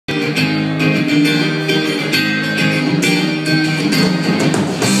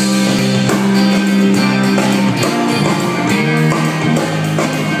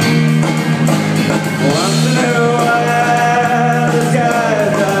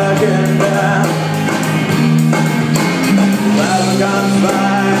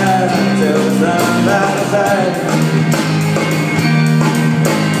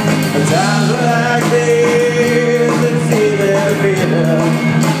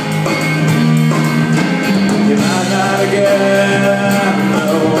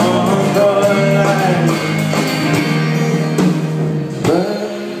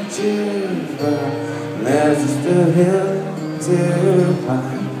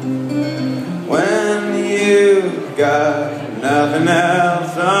got nothing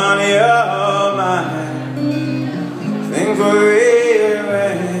else on your mind. Things were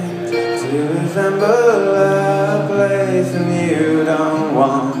rearranged to resemble a place, and you don't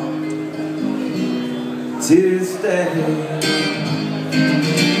want to stay.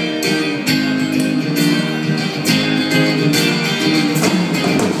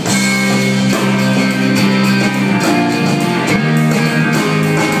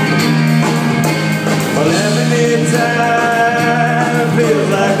 Time feels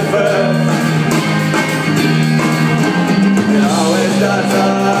like the first. It always starts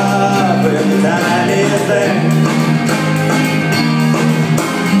off with the tiniest thing.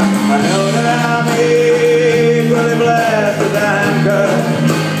 I know that I'm equally blessed as I'm cursed.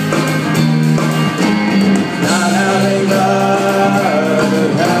 Not how things are,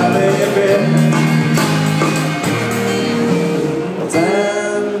 but how they appear.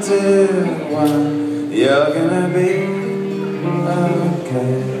 10 to 1. You're gonna be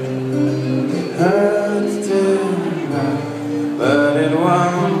okay. It hurts tonight, but it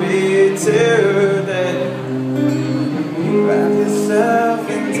won't be today. Wrap yourself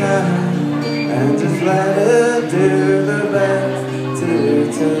in time and just let it do the best to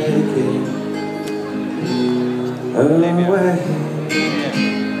take it away.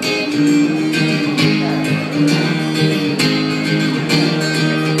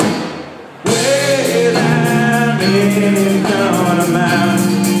 Don't amount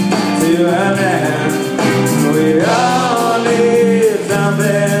to a man. We all need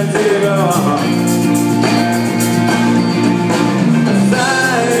something to go on.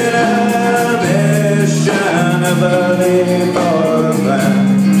 Sign a mission, a belief for a plan.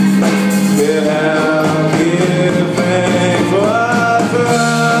 We'll help you think what's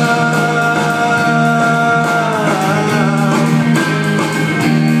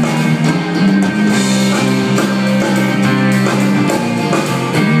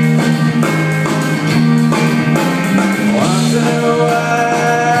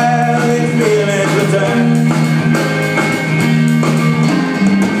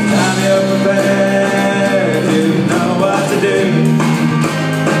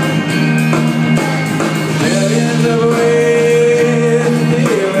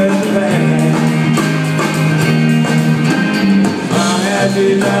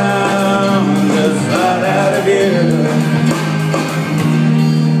down, just right out of you.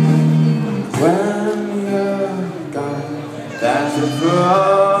 When you're gone, that's it for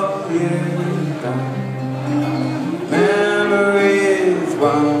all you've done. Memories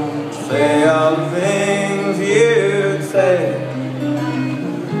won't say all the things you'd say.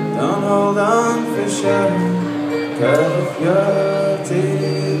 Don't hold on for sure, 'cause if your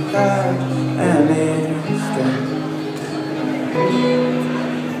teeth have any skin,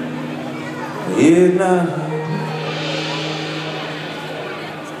 you'd know.